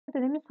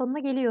dönemin sonuna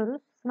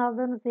geliyoruz.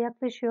 Sınavlarınız da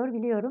yaklaşıyor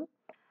biliyorum.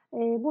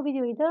 Bu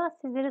videoyu da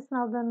sizlere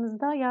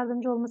sınavlarınızda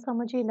yardımcı olması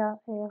amacıyla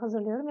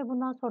hazırlıyorum ve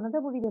bundan sonra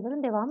da bu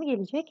videoların devamı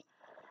gelecek.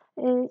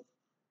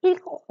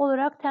 İlk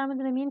olarak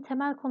termodinamiğin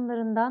temel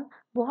konularından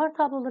buhar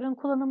tabloların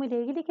kullanımı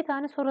ile ilgili 2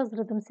 tane soru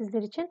hazırladım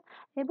sizler için.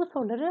 Bu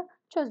soruları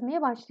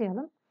çözmeye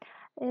başlayalım.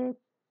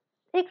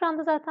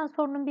 Ekranda zaten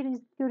sorunun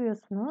birincisini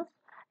görüyorsunuz.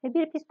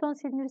 Bir piston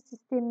silindir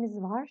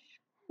sistemimiz var.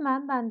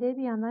 Hemen ben de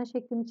bir yandan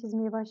şeklimi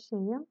çizmeye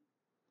başlayayım.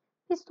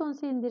 Piston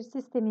silindir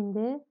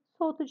sisteminde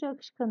soğutucu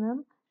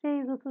akışkanım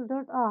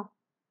R134A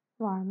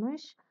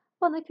varmış.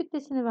 Bana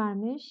kütlesini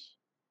vermiş.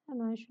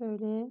 Hemen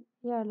şöyle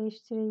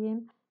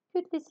yerleştireyim.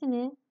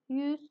 Kütlesini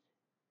 100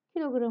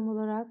 kilogram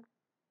olarak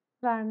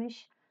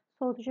vermiş.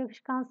 Soğutucu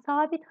akışkan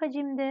sabit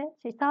hacimde,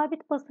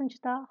 sabit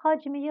basınçta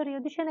hacmi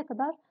yarıya düşene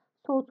kadar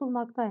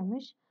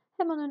soğutulmaktaymış.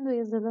 Hemen önde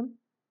yazalım.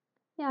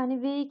 Yani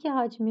V2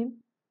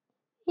 hacmim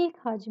ilk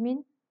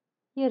hacmin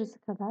yarısı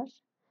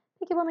kadar.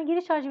 Peki bana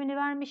giriş hacmini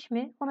vermiş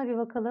mi? Ona bir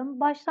bakalım.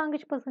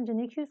 Başlangıç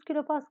basıncını 200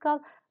 kilopascal,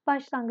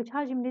 başlangıç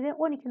hacmini de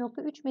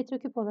 12.3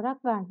 metreküp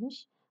olarak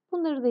vermiş.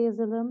 Bunları da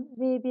yazalım.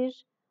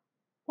 V1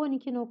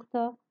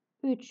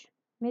 12.3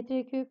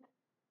 metreküp.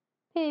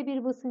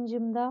 P1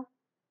 basıncımda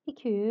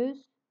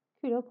 200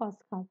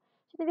 kilopascal.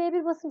 Şimdi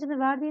V1 basıncını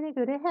verdiğine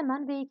göre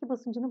hemen V2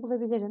 basıncını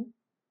bulabilirim.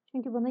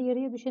 Çünkü bana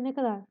yarıya düşene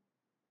kadar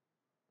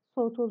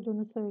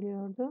soğutulduğunu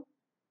söylüyordu.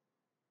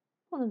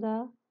 Bunu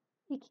da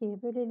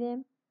 2'ye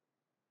bölelim.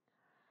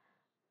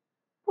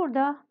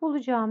 Burada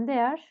bulacağım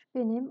değer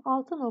benim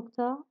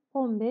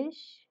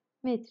 6.15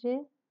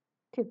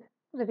 metreküp.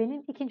 Bu da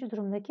benim ikinci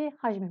durumdaki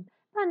hacmim.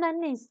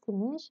 Benden ne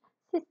istemiş?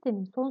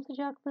 Sistemin son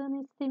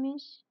sıcaklığını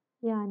istemiş.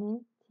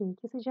 Yani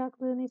T2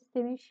 sıcaklığını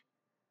istemiş.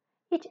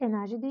 İç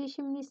enerji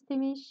değişimini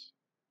istemiş.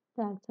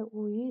 Delta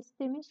U'yu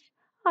istemiş.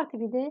 Artı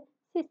bir de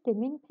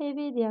sistemin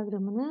PV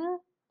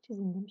diyagramını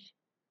çizin demiş.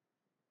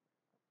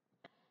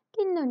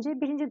 Gelin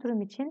önce birinci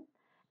durum için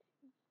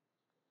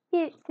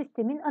bir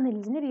sistemin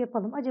analizini bir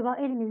yapalım. Acaba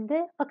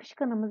elimizde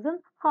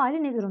akışkanımızın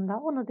hali ne durumda?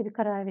 Ona da bir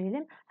karar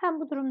verelim. Hem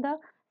bu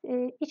durumda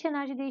iç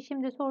enerji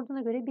değişimi de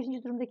sorduğuna göre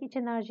birinci durumdaki iç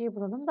enerjiyi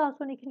bulalım. Daha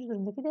sonra ikinci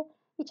durumdaki de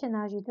iç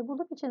enerjiyi de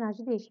bulup iç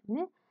enerji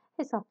değişimini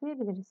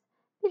hesaplayabiliriz.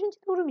 Birinci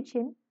durum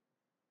için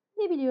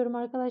ne biliyorum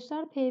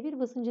arkadaşlar? P1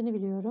 basıncını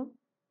biliyorum.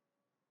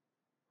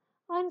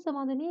 Aynı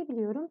zamanda neyi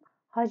biliyorum?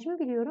 Hacmi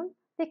biliyorum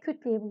ve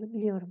kütleyi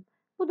biliyorum.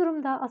 Bu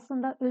durumda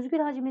aslında özgül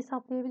hacmi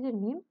hesaplayabilir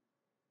miyim?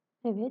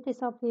 Evet,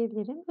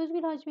 hesaplayabilirim.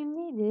 Özgül hacmim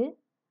neydi?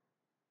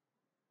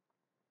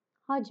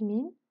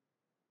 Hacmin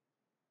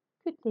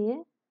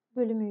kütleye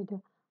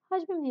bölümüydü.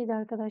 Hacmim neydi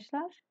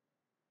arkadaşlar?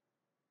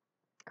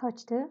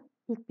 Kaçtı?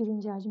 İlk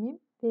birinci hacmim,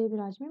 D1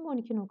 hacmim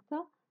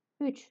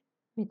 12.3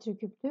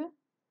 metreküptü.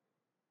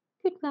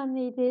 Kütlem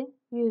neydi?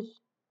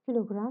 100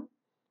 kilogram.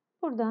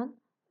 Buradan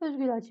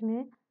özgül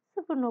hacmi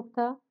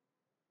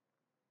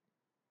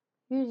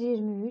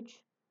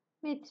 0.123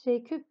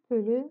 metreküp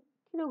bölü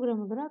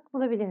kilogram olarak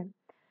bulabilirim.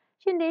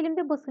 Şimdi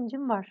elimde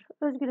basıncım var.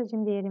 Özgül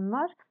hacim değerim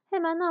var.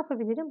 Hemen ne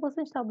yapabilirim?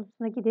 Basınç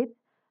tablosuna gidip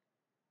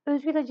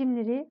özgül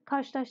hacimleri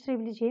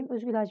karşılaştırabileceğim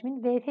özgül hacmin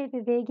VF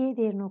ve VG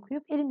değerini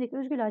okuyup elimdeki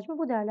özgül hacmi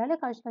bu değerlerle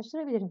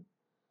karşılaştırabilirim.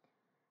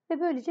 Ve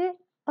böylece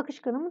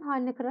akışkanımın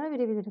haline karar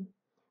verebilirim.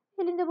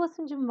 Elimde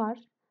basıncım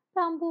var.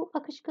 Ben bu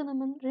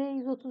akışkanımın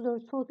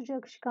R134 soğutucu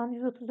akışkan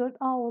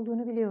 134A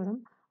olduğunu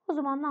biliyorum. O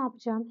zaman ne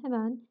yapacağım?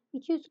 Hemen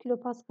 200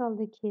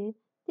 kilopascal'daki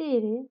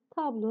değeri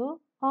tablo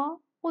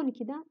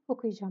A12'den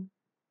okuyacağım.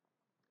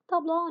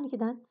 Tablo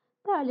A12'den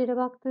değerlere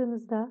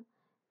baktığınızda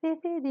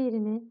VF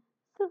değerini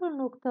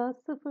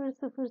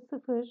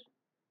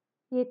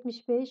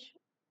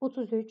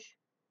 0.0007533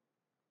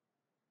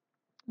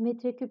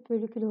 metreküp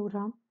bölü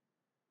kilogram.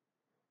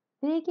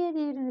 VG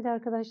değerini de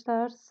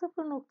arkadaşlar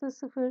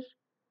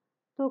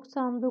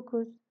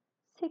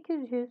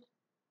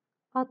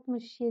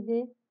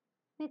 0.099867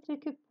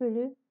 metreküp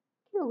bölü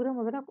kilogram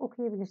olarak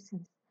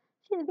okuyabilirsiniz.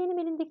 Şimdi benim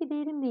elimdeki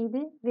değerim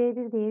neydi?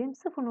 V1 değerim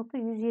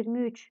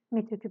 0.123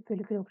 metreküp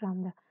bölü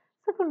kilogramda.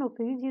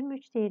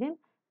 0.123 değerim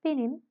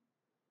benim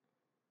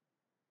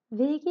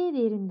VG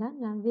değerimden,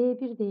 yani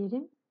V1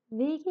 değerim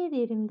VG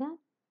değerimden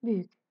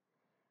büyük.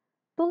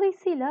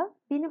 Dolayısıyla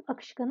benim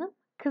akışkanım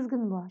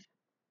kızgın buhar.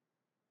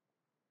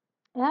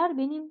 Eğer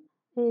benim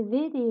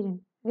V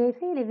değerim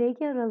VF ile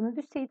VG aralığına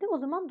düşseydi o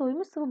zaman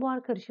doymuş sıvı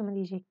buhar karışımı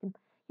diyecektim.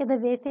 Ya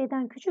da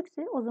VF'den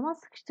küçükse o zaman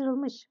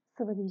sıkıştırılmış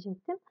sıvı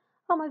diyecektim.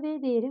 Ama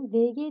V değerim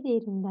VG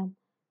değerinden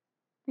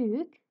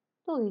büyük.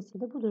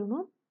 Dolayısıyla bu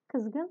durumun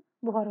kızgın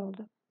buhar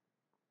oldu.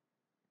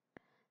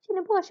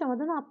 Şimdi bu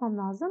aşamada ne yapmam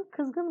lazım?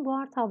 Kızgın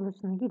buhar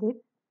tablosuna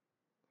gidip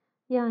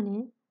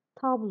yani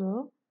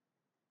tablo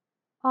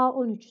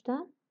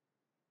A13'ten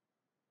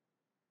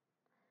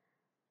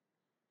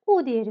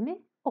U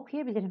değerimi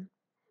okuyabilirim.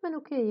 Hemen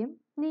okuyayım.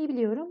 Neyi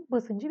biliyorum?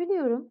 Basıncı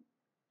biliyorum.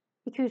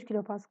 200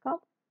 kilopascal.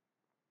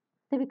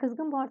 Tabii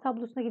kızgın buhar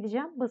tablosuna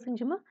gideceğim.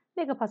 Basıncımı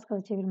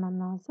megapascal'a çevirmem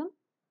lazım.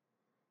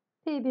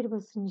 P1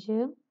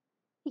 basıncım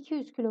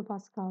 200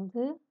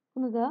 kilopascal'dı.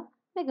 Bunu da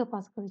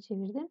megapascal'a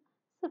çevirdim.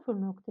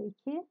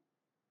 0.2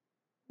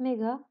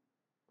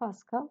 megapascal.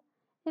 Pascal.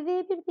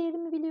 V1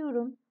 değerimi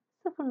biliyorum.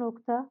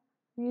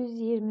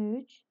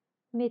 0,123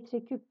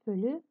 metreküp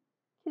bölü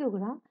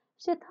kilogram.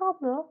 İşte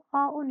tablo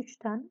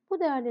A13'ten bu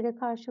değerlere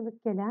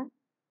karşılık gelen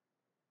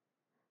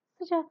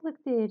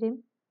sıcaklık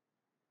değerim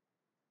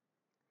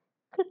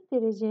 40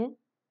 derece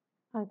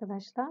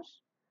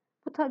arkadaşlar.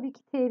 Bu tabii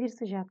ki T1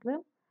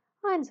 sıcaklığı.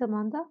 Aynı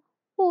zamanda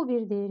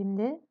U1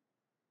 değerimde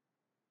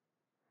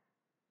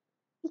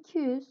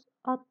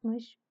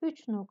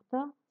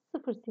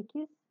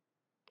 263,08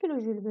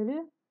 kilojül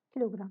bölü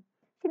kilogram.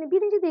 Şimdi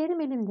birinci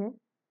değerim elimde.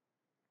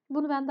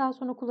 Bunu ben daha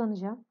sonra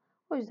kullanacağım.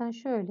 O yüzden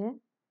şöyle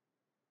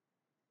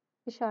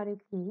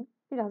işaretleyeyim.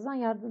 Birazdan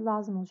yardım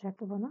lazım olacak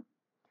bu bana.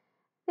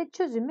 Ve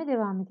çözüme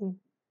devam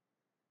edeyim.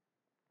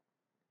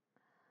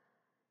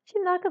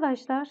 Şimdi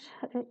arkadaşlar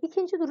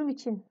ikinci durum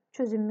için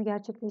çözümümü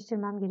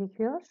gerçekleştirmem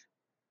gerekiyor.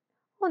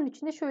 Onun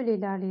için de şöyle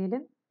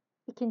ilerleyelim.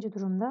 İkinci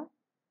durumda.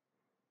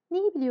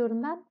 Neyi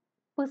biliyorum ben?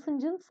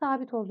 Basıncın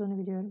sabit olduğunu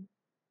biliyorum.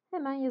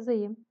 Hemen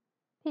yazayım.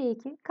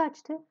 P2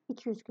 kaçtı?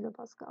 200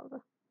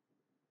 kilopaskaldı.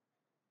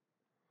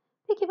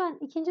 Peki ben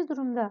ikinci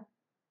durumda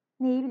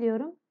neyi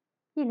biliyorum?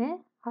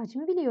 Yine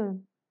hacmi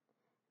biliyorum.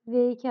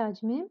 V2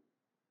 hacmim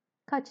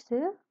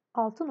kaçtı?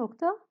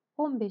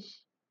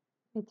 6,15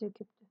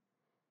 metreküptü.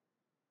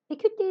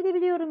 Kütleyi de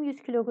biliyorum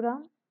 100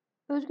 kilogram.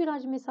 Özgül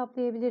hacmi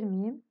hesaplayabilir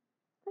miyim?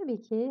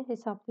 Tabii ki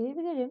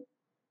hesaplayabilirim.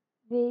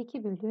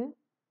 V2 bölü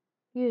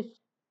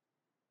 100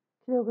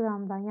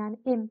 kilogramdan yani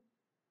M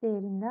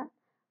değerinden.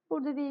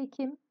 Burada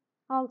V2'm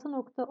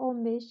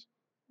 6,15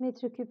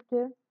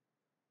 metreküptü.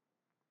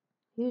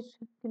 100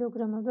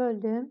 kilograma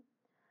böldüm.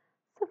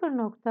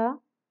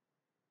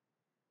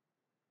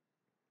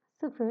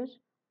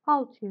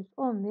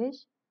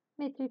 0,0615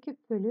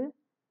 metreküp bölü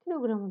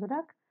kilogram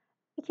olarak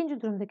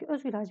ikinci durumdaki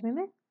özgül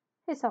hacmimi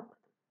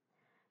hesapladım.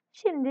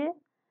 Şimdi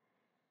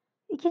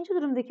ikinci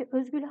durumdaki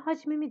özgül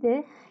hacmimi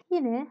de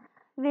yine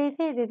VF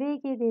ve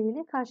VG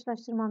değeriyle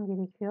karşılaştırmam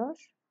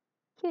gerekiyor.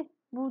 Ki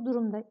bu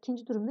durumda,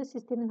 ikinci durumda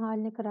sistemin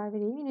haline karar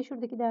vereyim. Yine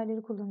şuradaki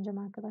değerleri kullanacağım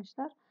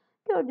arkadaşlar.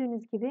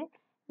 Gördüğünüz gibi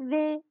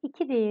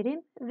V2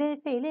 değerim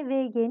VF ile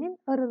VG'nin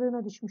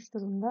aralığına düşmüş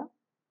durumda.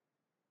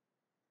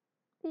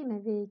 Değil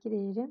mi? V2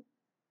 değerim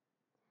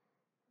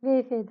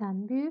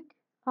VF'den büyük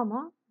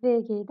ama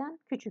VG'den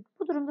küçük.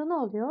 Bu durumda ne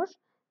oluyor?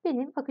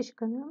 Benim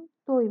akışkanım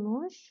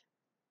doymuş.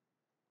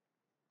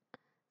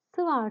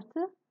 Sıvı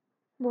artı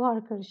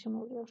buhar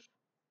karışımı oluyor.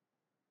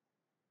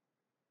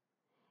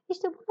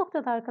 İşte bu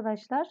noktada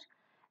arkadaşlar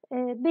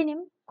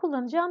benim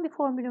kullanacağım bir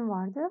formülüm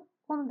vardı.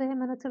 Onu da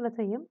hemen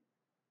hatırlatayım.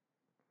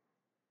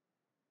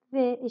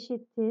 V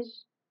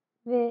eşittir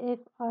VF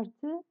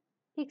artı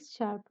X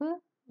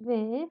çarpı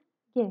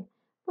VFG.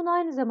 Bunu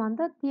aynı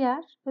zamanda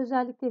diğer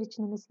özellikler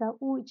için mesela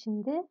U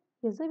için de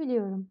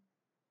yazabiliyorum.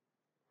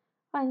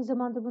 Aynı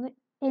zamanda bunu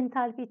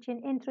entalpi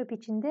için, entropi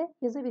için de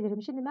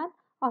yazabilirim. Şimdi ben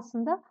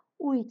aslında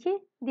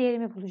U2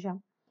 değerimi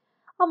bulacağım.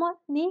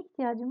 Ama neye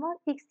ihtiyacım var?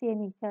 X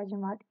değerine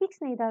ihtiyacım var.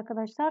 X neydi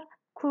arkadaşlar?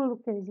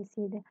 Kuruluk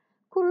derecesiydi.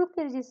 Kuruluk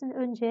derecesini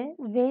önce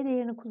V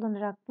değerini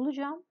kullanarak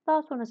bulacağım.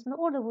 Daha sonrasında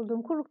orada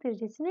bulduğum kuruluk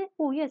derecesini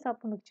U'yu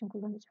hesaplamak için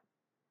kullanacağım.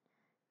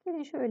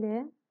 Gelin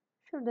şöyle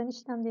şuradan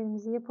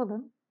işlemlerimizi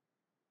yapalım.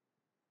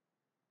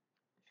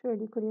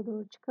 Şöyle yukarıya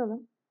doğru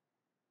çıkalım.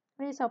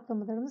 Ve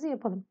hesaplamalarımızı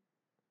yapalım.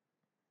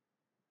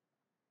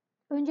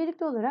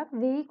 Öncelikli olarak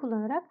V'yi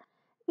kullanarak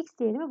X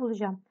değerimi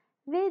bulacağım.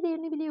 V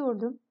değerini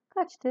biliyordum.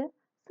 Kaçtı?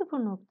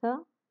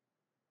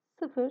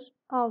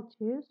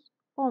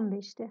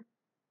 0,0615'ti.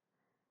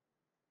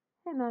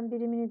 Hemen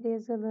birimini de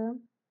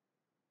yazalım.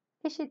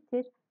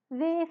 Eşittir.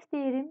 VF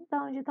değerim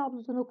daha önce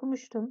tablodan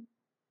okumuştum.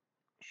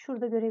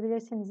 Şurada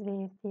görebilirsiniz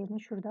VF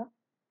değerini şurada.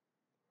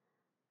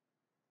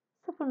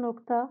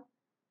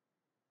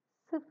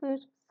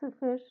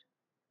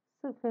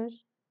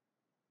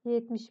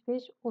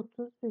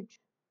 0,0007533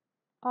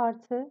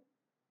 artı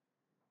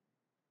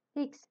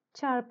X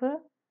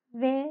çarpı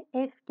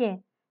VFG.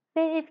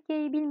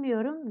 VFG'yi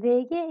bilmiyorum.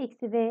 VG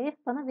eksi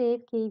VF bana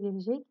VFG'yi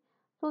verecek.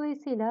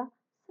 Dolayısıyla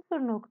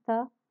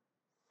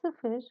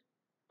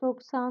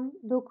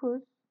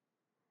 0,099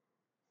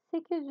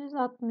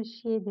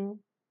 867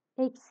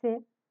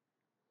 eksi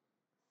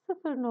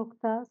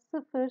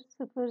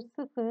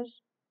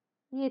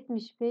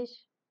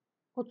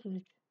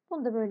 0,0007533.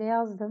 Bunu da böyle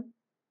yazdım.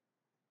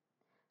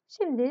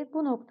 Şimdi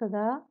bu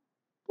noktada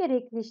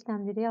gerekli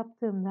işlemleri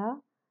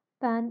yaptığımda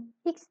ben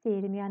X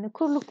değerimi yani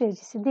kuruluk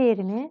derecesi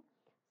değerimi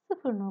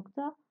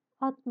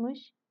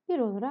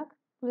 0,61 olarak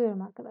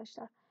buluyorum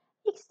arkadaşlar.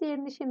 X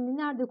değerini şimdi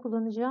nerede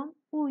kullanacağım?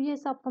 U'yu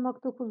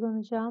hesaplamakta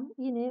kullanacağım.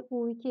 Yine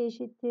U2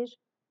 eşittir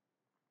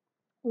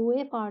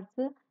UF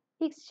artı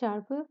X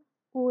çarpı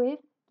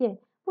UFG.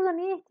 Burada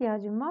neye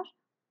ihtiyacım var?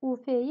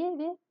 UF'ye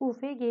ve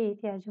UFG'ye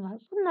ihtiyacım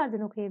var. Bunu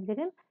nereden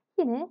okuyabilirim?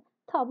 Yine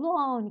tablo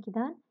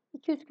A12'den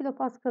 200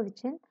 kilopascal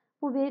için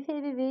bu VF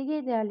ve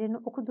VG değerlerini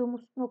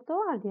okuduğumuz nokta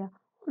vardı ya.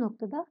 O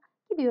noktada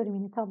gidiyorum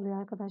yine tabloya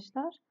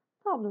arkadaşlar.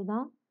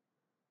 Tablodan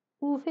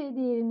UF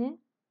değerini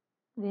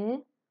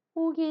ve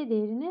UG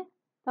değerini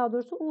daha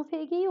doğrusu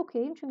UFG'yi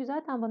okuyayım. Çünkü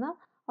zaten bana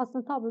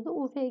aslında tabloda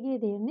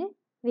UFG değerini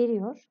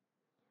veriyor.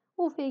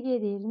 UFG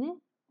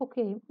değerini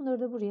okuyayım. Bunları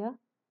da buraya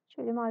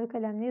şöyle mavi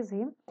kalemle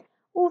yazayım.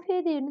 UF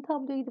değerini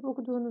tabloya gidip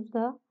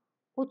okuduğunuzda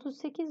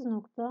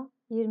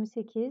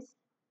 38.28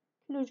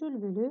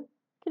 kilojül bölü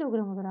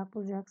kilogram olarak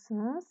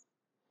bulacaksınız.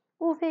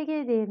 UFG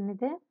değerini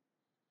de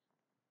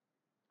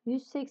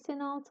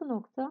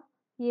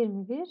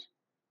 186.21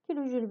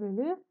 kilojül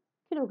bölü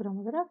kilogram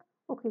olarak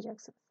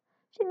okuyacaksınız.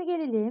 Şimdi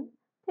gelelim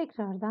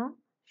tekrardan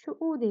şu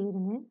U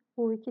değerini,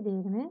 U2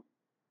 değerini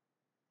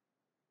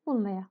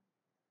bulmaya.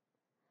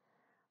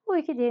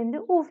 U2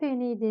 değerinde UF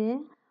neydi?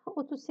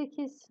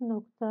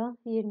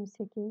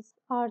 38.28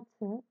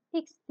 artı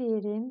X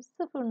değerim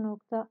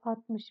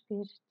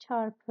 0.61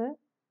 çarpı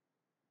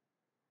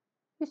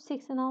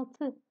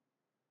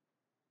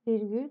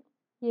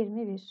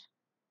 186,21.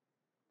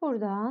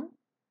 Buradan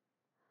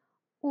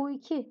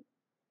U2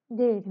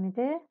 değerimi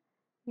de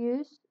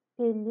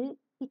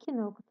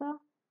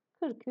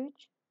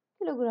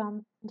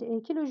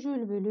 152.43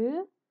 kilojül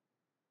bölü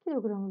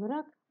kilogram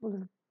olarak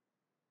bulurum.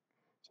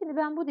 Şimdi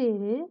ben bu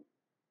değeri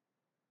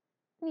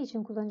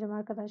niçin kullanacağım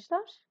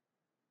arkadaşlar?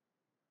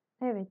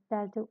 Evet,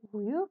 delta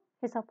U'yu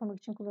hesaplamak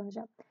için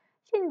kullanacağım.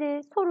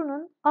 Şimdi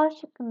sorunun A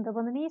şıkkında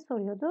bana neyi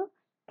soruyordu?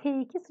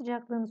 T2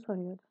 sıcaklığını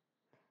soruyordu.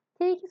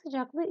 T2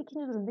 sıcaklığı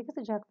ikinci durumdaki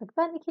sıcaklık.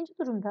 Ben ikinci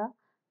durumda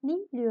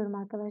neyi biliyorum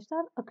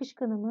arkadaşlar?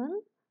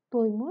 Akışkanımın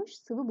doymuş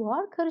sıvı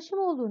buhar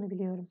karışımı olduğunu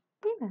biliyorum.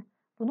 Değil mi?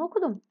 Bunu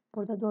okudum.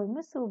 Burada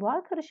doymuş sıvı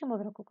buhar karışımı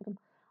olarak okudum.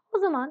 O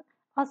zaman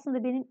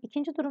aslında benim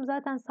ikinci durum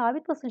zaten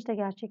sabit basınçta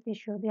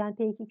gerçekleşiyordu. Yani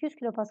T2 200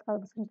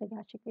 kilopascal basınçta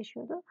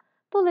gerçekleşiyordu.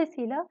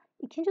 Dolayısıyla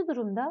ikinci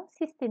durumda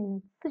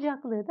sistemin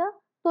sıcaklığı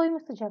da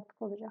doymuş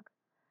sıcaklık olacak.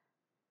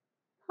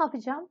 Ne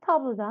yapacağım?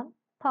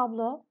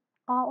 Tablo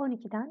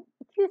A12'den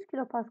 200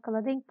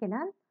 kilopascal'a denk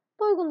gelen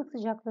doygunluk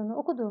sıcaklığını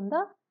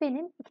okuduğumda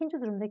benim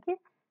ikinci durumdaki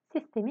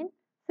sistemin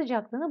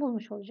sıcaklığını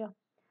bulmuş olacağım.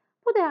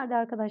 Bu değerde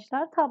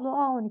arkadaşlar tablo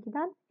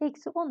A12'den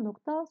eksi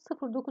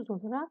 10.09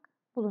 olarak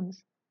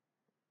bulunur.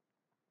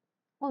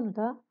 Onu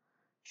da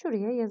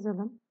şuraya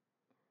yazalım.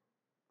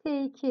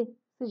 T2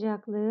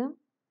 sıcaklığım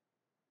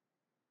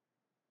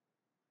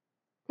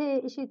T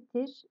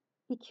eşittir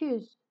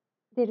 200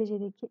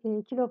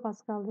 derecedeki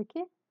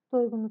kilopascal'daki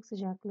doygunluk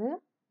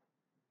sıcaklığı.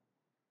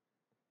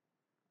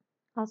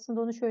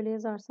 Aslında onu şöyle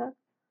yazarsak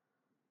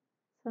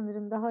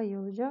sanırım daha iyi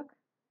olacak.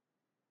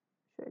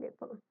 Şöyle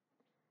yapalım.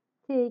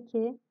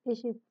 T2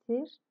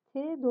 eşittir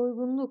T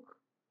doygunluk.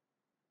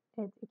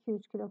 Evet,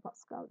 200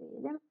 kilopascal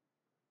diyelim.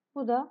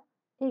 Bu da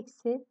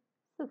eksi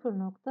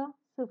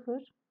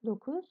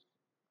 0.09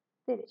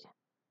 derece.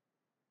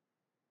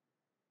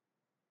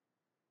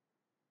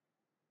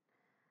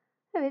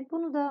 Evet,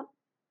 bunu da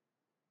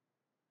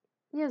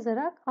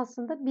yazarak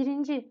aslında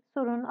birinci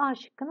sorunun A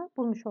şıkkını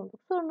bulmuş olduk.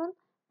 Sorunun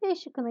B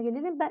şıkkına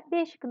gelelim.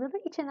 B şıkkında da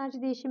iç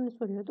enerji değişimini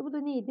soruyordu. Bu da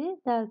neydi?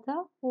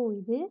 Delta U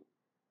idi.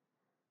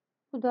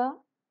 Bu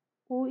da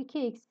U2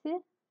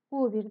 eksi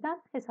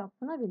U1'den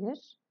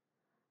hesaplanabilir.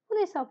 Bunu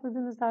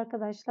hesapladığınızda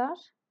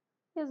arkadaşlar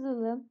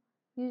yazalım.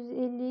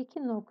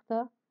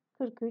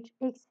 152.43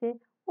 eksi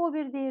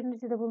U1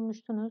 değerinizi de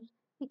bulmuştunuz.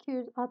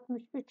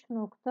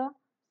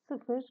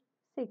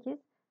 263.08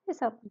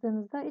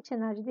 hesapladığınızda iç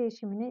enerji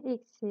değişimini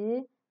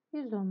eksi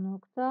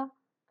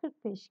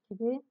 110.45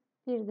 gibi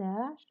bir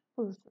değer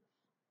bulursunuz.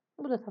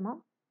 Bu da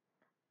tamam.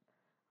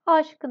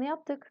 A şıkkını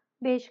yaptık.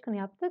 B şıkkını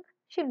yaptık.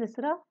 Şimdi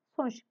sıra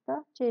son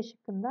şıkta C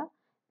şıkkında.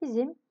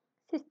 Bizim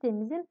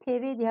sistemimizin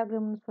PV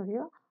diyagramını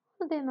soruyor.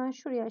 Bunu da hemen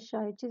şuraya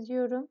aşağıya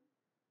çiziyorum.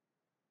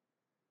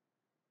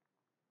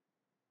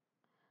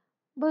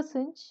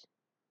 Basınç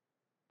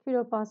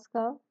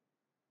kilopascal,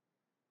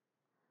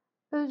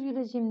 özgül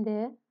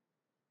hacimde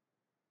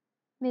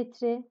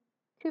metre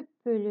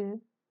küp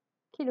bölü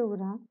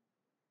kilogram.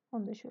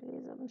 Onu da şöyle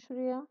yazalım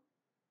şuraya.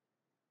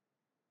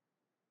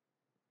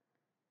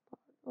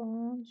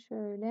 Pardon,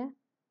 şöyle.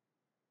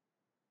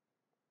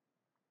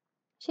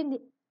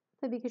 Şimdi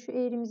tabii ki şu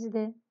eğrimizi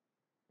de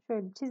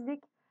şöyle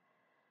çizdik.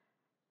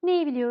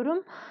 Neyi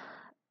biliyorum?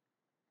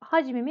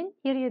 Hacmimin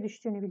yarıya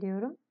düştüğünü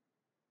biliyorum.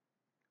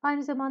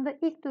 Aynı zamanda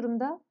ilk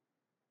durumda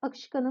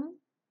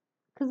akışkanım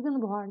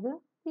kızgın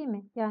buhardı, değil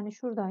mi? Yani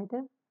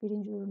şuradaydı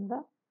birinci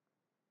durumda.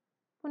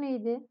 Bu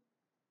neydi?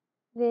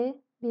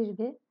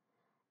 V1'di.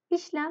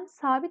 İşlem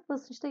sabit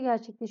basınçta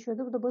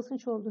gerçekleşiyordu. Bu da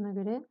basınç olduğuna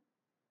göre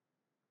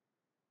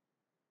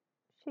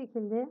bu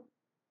şekilde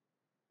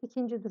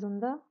ikinci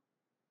durumda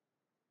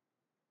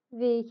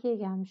V2'ye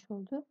gelmiş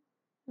oldu.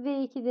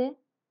 V2 de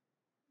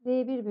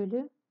V1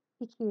 bölü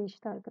 2'ye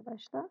eşit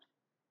arkadaşlar.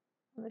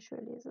 Bunu da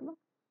şöyle yazalım.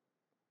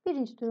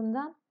 Birinci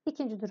durumdan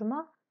ikinci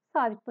duruma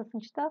sabit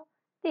basınçta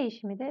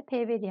değişimi de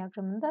PV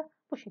diyagramında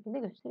bu şekilde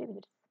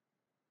gösterebiliriz.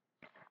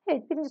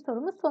 Evet, birinci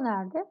sorumuz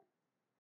sona erdi.